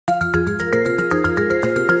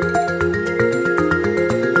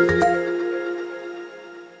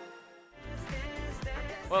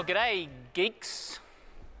Well, g'day, geeks.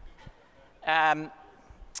 I'm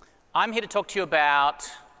here to talk to you about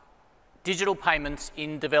digital payments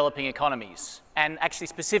in developing economies, and actually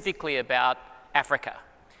specifically about Africa.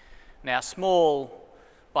 Now, small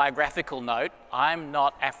biographical note, I'm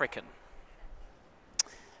not African.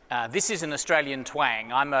 This is an Australian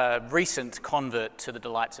twang. I'm a recent convert to the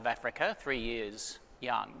delights of Africa, 3 years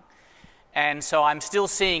young. And so I'm still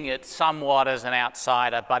seeing it somewhat as an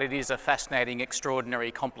outsider, but it is a fascinating, extraordinary,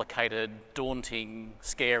 complicated, daunting,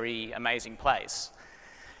 scary, amazing place.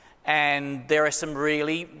 And there are some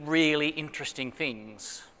really, really interesting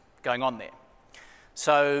things going on there.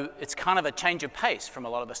 So it's kind of a change of pace from a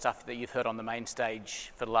lot of the stuff that you've heard on the main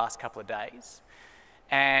stage for the last couple of days.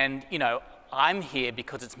 And, you know, I'm here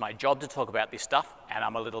because it's my job to talk about this stuff, and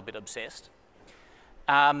I'm a little bit obsessed.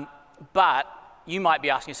 But you might be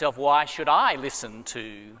asking yourself, why should I listen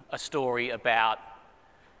to a story about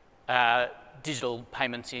digital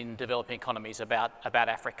payments in developing economies, about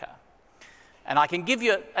Africa? And I can give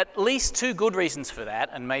you at least two good reasons for that,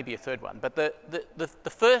 and maybe a third one. But the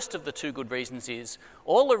first of the two good reasons is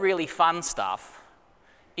all the really fun stuff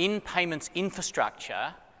in payments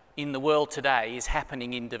infrastructure in the world today is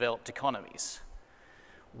happening in developed economies.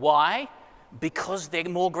 Why? Because they're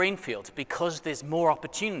more greenfields, because there's more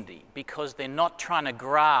opportunity, because they're not trying to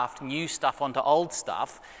graft new stuff onto old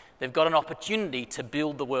stuff. They've got an opportunity to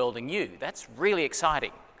build the world anew. That's really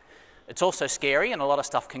exciting. It's also scary, and a lot of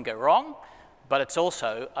stuff can go wrong, but it's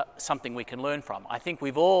also something we can learn from. I think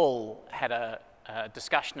we've all had a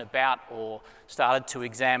discussion about or started to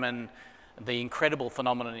examine the incredible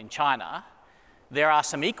phenomenon in China. There are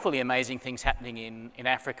some equally amazing things happening in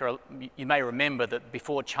Africa. You may remember that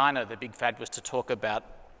before China, the big fad was to talk about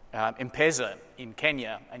M-Pesa in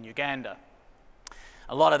Kenya and Uganda.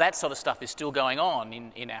 A lot of that sort of stuff is still going on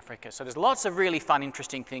in Africa. So there's lots of really fun,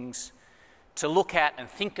 interesting things to look at and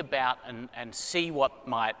think about and see what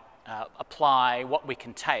might apply, what we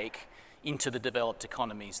can take into the developed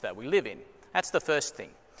economies that we live in. That's the first thing.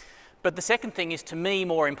 But the second thing is, to me,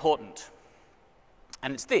 more important.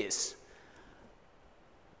 And it's this.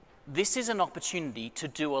 This is an opportunity to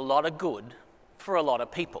do a lot of good for a lot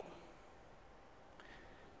of people.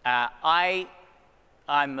 I'm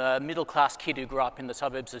a middle-class kid who grew up in the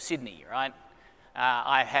suburbs of Sydney, right?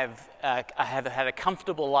 I have had a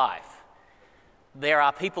comfortable life. There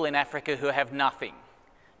are people in Africa who have nothing.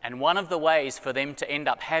 And one of the ways for them to end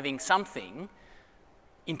up having something,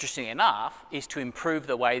 interesting enough, is to improve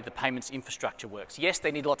the way the payments infrastructure works. Yes,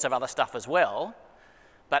 they need lots of other stuff as well,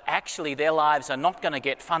 but actually their lives are not going to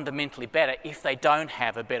get fundamentally better if they don't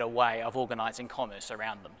have a better way of organising commerce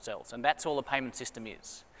around themselves. And that's all the payment system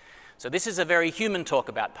is. So this is a very human talk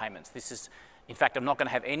about payments. This is, in fact, I'm not going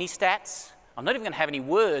to have any stats. I'm not even going to have any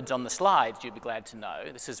words on the slides, you'd be glad to know.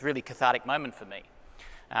 This is a really cathartic moment for me.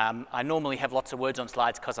 I normally have lots of words on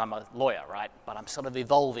slides because I'm a lawyer, right? But I'm sort of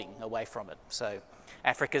evolving away from it. So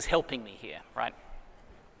Africa's helping me here, right?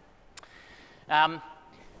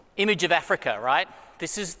 Image of Africa, right?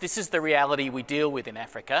 This is the reality we deal with in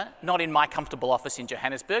Africa. Not in my comfortable office in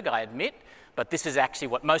Johannesburg, I admit, but this is actually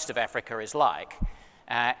what most of Africa is like.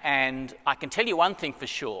 And I can tell you one thing for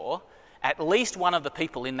sure, at least one of the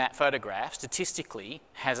people in that photograph, statistically,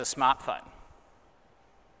 has a smartphone.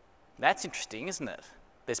 That's interesting, isn't it?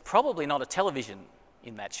 There's probably not a television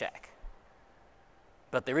in that shack,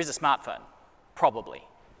 but there is a smartphone, probably.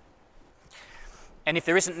 And if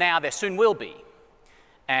there isn't now, there soon will be.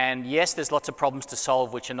 And yes, there's lots of problems to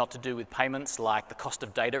solve which are not to do with payments, like the cost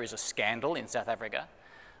of data is a scandal in South Africa.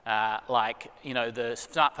 The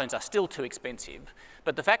smartphones are still too expensive.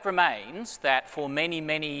 But the fact remains that for many,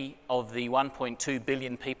 many of the 1.2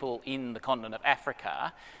 billion people in the continent of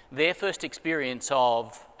Africa, their first experience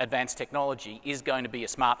of advanced technology is going to be a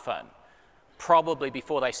smartphone, probably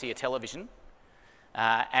before they see a television.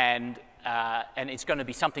 And it's going to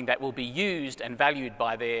be something that will be used and valued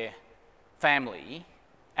by their family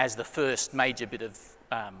as the first major bit of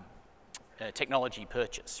technology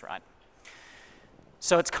purchase, right?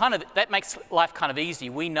 So it's that makes life kind of easy.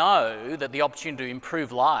 We know that the opportunity to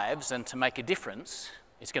improve lives and to make a difference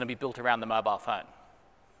is going to be built around the mobile phone.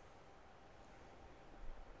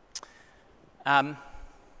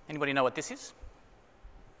 Anybody know what this is?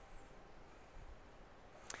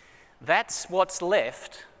 That's what's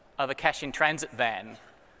left of a cash-in-transit van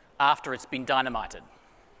after it's been dynamited.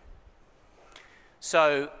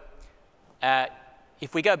 So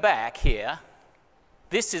if we go back here,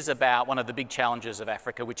 this is about one of the big challenges of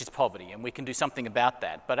Africa, which is poverty, and we can do something about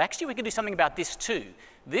that. But actually we can do something about this too.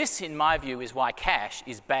 This, in my view, is why cash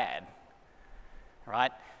is bad,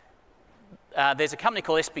 right? there's a company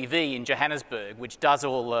called SBV in Johannesburg which does a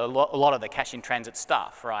lot of the cash in transit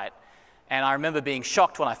stuff, right? And I remember being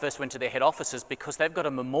shocked when I first went to their head offices because they've got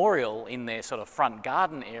a memorial in their sort of front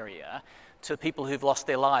garden area to people who've lost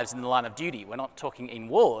their lives in the line of duty. We're not talking in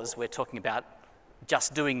wars, we're talking about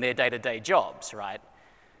just doing their day-to-day jobs, right?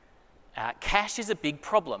 Cash is a big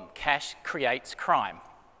problem. Cash creates crime,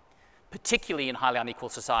 particularly in highly unequal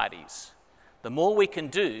societies. The more we can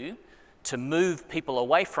do to move people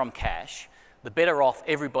away from cash, the better off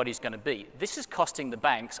everybody's going to be. This is costing the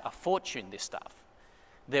banks a fortune, this stuff.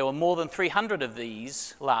 There were more than 300 of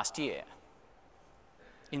these last year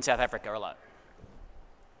in South Africa alone.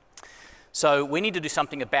 So we need to do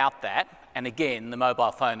something about that, and again, the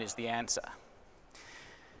mobile phone is the answer.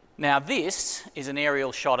 Now this is an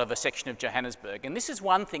aerial shot of a section of Johannesburg, and this is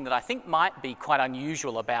one thing that I think might be quite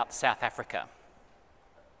unusual about South Africa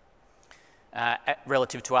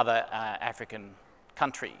relative to other African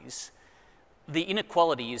countries. The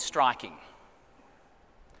inequality is striking.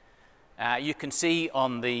 You can see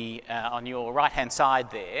on your right-hand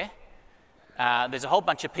side there, there's a whole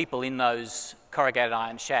bunch of people in those corrugated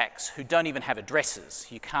iron shacks who don't even have addresses.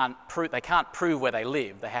 They can't prove where they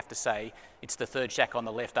live. They have to say it's the third shack on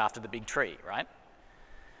the left after the big tree, right?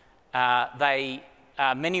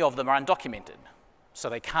 Many of them are undocumented, so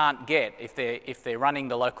they can't get, if they're running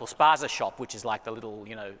the local spaza shop, which is like the little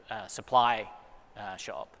supply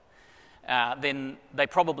shop, then they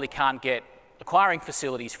probably can't get acquiring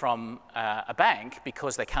facilities from a bank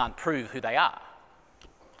because they can't prove who they are.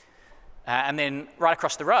 And then right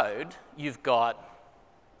across the road, you've got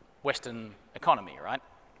Western economy, right?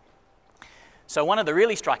 So one of the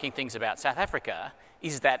really striking things about South Africa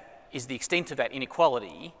is the extent of that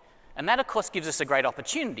inequality, and that of course gives us a great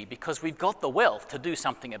opportunity because we've got the wealth to do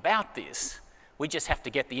something about this. We just have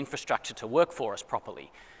to get the infrastructure to work for us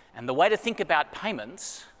properly. And the way to think about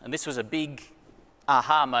payments, and this was a big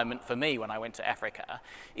aha moment for me when I went to Africa,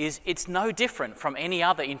 is it's no different from any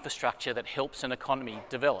other infrastructure that helps an economy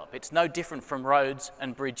develop. It's no different from roads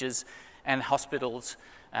and bridges and hospitals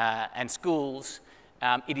and schools.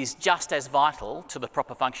 It is just as vital to the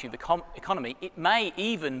proper functioning of the economy. It may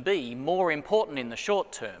even be more important in the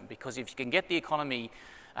short term because if you can get the economy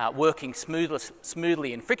working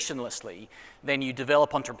smoothly and frictionlessly, then you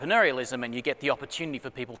develop entrepreneurialism and you get the opportunity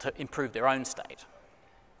for people to improve their own state.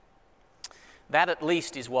 That at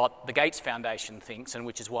least is what the Gates Foundation thinks, and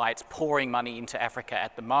which is why it's pouring money into Africa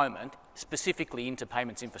at the moment, specifically into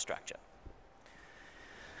payments infrastructure.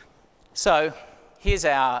 So here's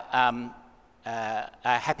our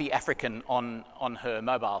happy African on her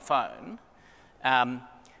mobile phone.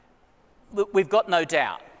 We've got no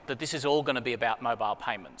doubt that this is all going to be about mobile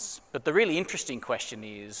payments. But the really interesting question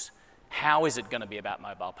is, how is it going to be about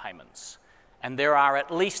mobile payments? And there are at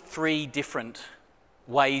least 3 different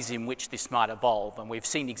ways in which this might evolve, and we've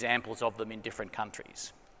seen examples of them in different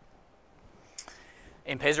countries.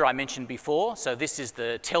 M-Pesa I mentioned before, so this is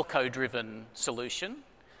the telco-driven solution.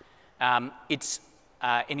 It's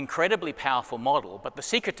an incredibly powerful model, but the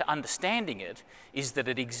secret to understanding it is that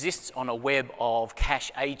it exists on a web of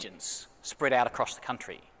cash agents spread out across the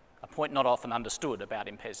country, a point not often understood about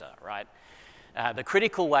M-Pesa, right? The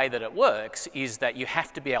critical way that it works is that you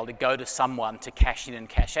have to be able to go to someone to cash in and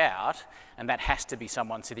cash out, and that has to be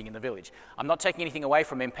someone sitting in the village. I'm not taking anything away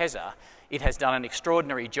from M-Pesa. It has done an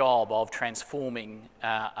extraordinary job of transforming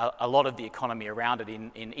a lot of the economy around it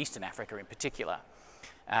in Eastern Africa in particular.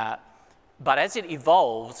 But as it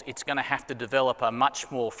evolves, it's going to have to develop a much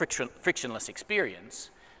more frictionless experience,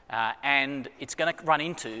 and it's going to run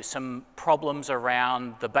into some problems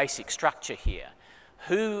around the basic structure here.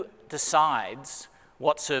 Who decides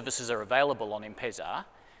what services are available on M-Pesa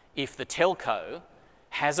if the telco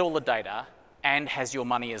has all the data and has your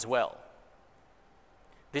money as well?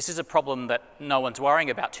 This is a problem that no one's worrying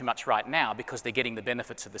about too much right now because they're getting the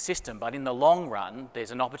benefits of the system, but in the long run, there's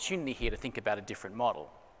an opportunity here to think about a different model.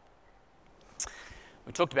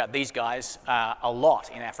 We talked about these guys a lot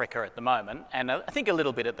in Africa at the moment, and I think a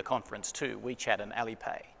little bit at the conference too, WeChat and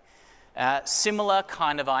Alipay. Similar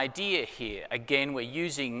kind of idea here. Again, we're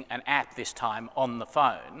using an app this time on the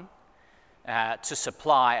phone to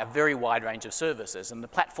supply a very wide range of services, and the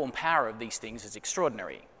platform power of these things is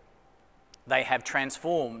extraordinary. They have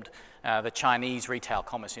transformed the Chinese retail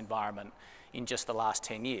commerce environment in just the last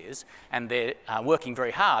 10 years, and they're working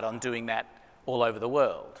very hard on doing that all over the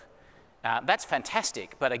world. That's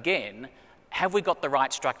fantastic, but again, have we got the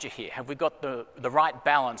right structure here? Have we got the right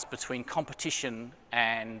balance between competition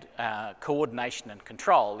and coordination and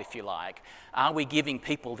control, if you like? Are we giving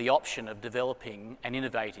people the option of developing and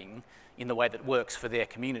innovating in the way that works for their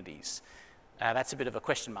communities? That's a bit of a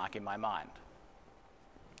question mark in my mind.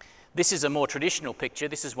 This is a more traditional picture.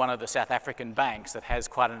 This is one of the South African banks that has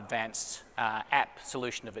quite an advanced app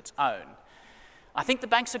solution of its own. I think the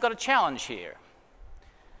banks have got a challenge here.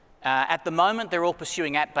 At the moment, they're all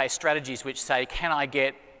pursuing app-based strategies which say, can I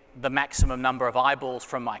get the maximum number of eyeballs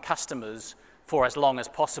from my customers for as long as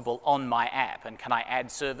possible on my app? And can I add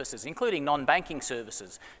services, including non-banking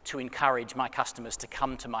services, to encourage my customers to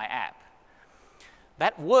come to my app?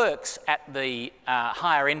 That works at the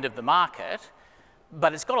higher end of the market,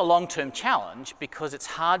 but it's got a long-term challenge because it's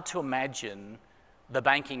hard to imagine the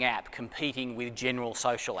banking app competing with general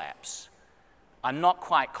social apps. I'm not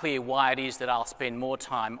quite clear why it is that I'll spend more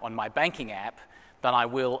time on my banking app than I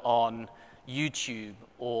will on YouTube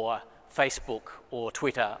or Facebook or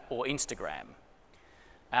Twitter or Instagram.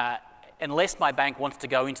 Unless my bank wants to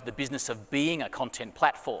go into the business of being a content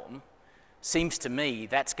platform, seems to me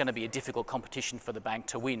that's going to be a difficult competition for the bank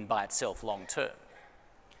to win by itself long term.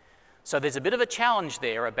 So there's a bit of a challenge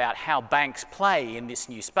there about how banks play in this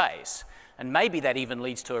new space, and maybe that even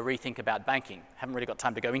leads to a rethink about banking. Haven't really got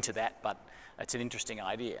time to go into that, but it's an interesting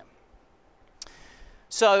idea.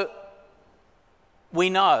 So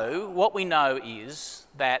what we know is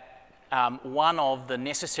that one of the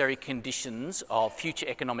necessary conditions of future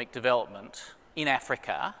economic development in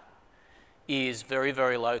Africa is very,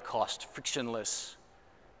 very low cost, frictionless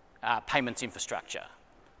payments infrastructure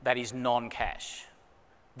that is non-cash.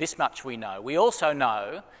 This much we know. We also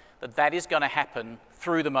know that that is going to happen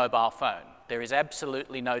through the mobile phone. There is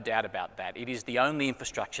absolutely no doubt about that. It is the only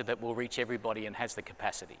infrastructure that will reach everybody and has the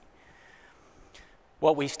capacity.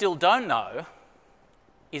 What we still don't know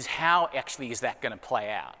is how actually is that going to play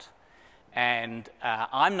out. And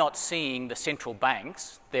I'm not seeing the central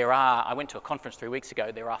banks. I went to a conference 3 weeks ago,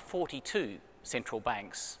 there are 42 central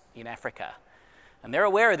banks in Africa. And they're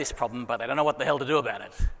aware of this problem, but they don't know what the hell to do about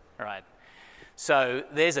it. Right? So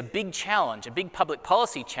there's a big challenge, a big public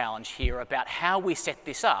policy challenge here about how we set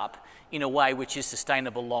this up in a way which is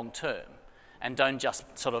sustainable long term and don't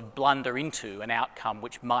just sort of blunder into an outcome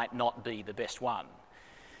which might not be the best one.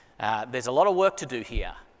 There's a lot of work to do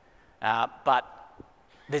here, but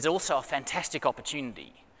there's also a fantastic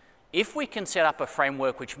opportunity. If we can set up a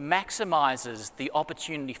framework which maximises the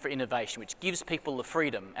opportunity for innovation, which gives people the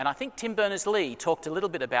freedom, and I think Tim Berners-Lee talked a little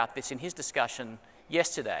bit about this in his discussion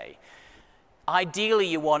yesterday. Ideally,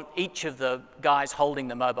 you want each of the guys holding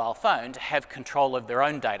the mobile phone to have control of their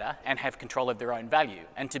own data and have control of their own value,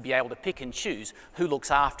 and to be able to pick and choose who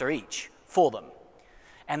looks after each for them.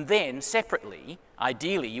 And then, separately,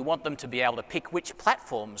 ideally, you want them to be able to pick which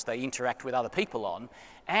platforms they interact with other people on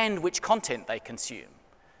and which content they consume.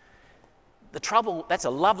 The trouble, that's a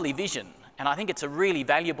lovely vision, and I think it's a really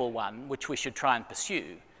valuable one which we should try and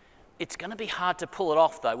pursue. It's going to be hard to pull it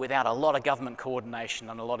off, though, without a lot of government coordination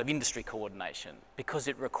and a lot of industry coordination, because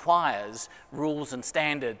it requires rules and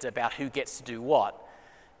standards about who gets to do what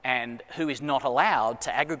and who is not allowed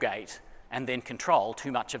to aggregate and then control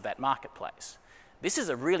too much of that marketplace. This is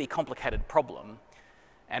a really complicated problem,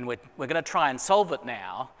 and we're going to try and solve it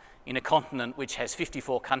now in a continent which has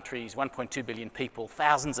 54 countries, 1.2 billion people,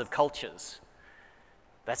 thousands of cultures.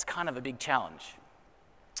 That's kind of a big challenge.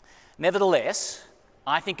 Nevertheless,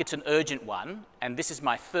 I think it's an urgent one, and this is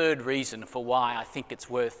my third reason for why I think it's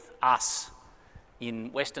worth us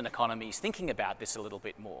in Western economies thinking about this a little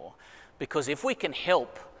bit more. Because if we can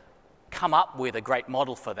help come up with a great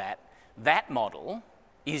model for that, that model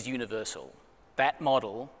is universal. That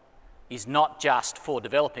model is not just for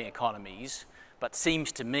developing economies, but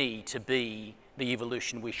seems to me to be the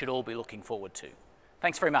evolution we should all be looking forward to.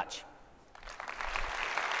 Thanks very much.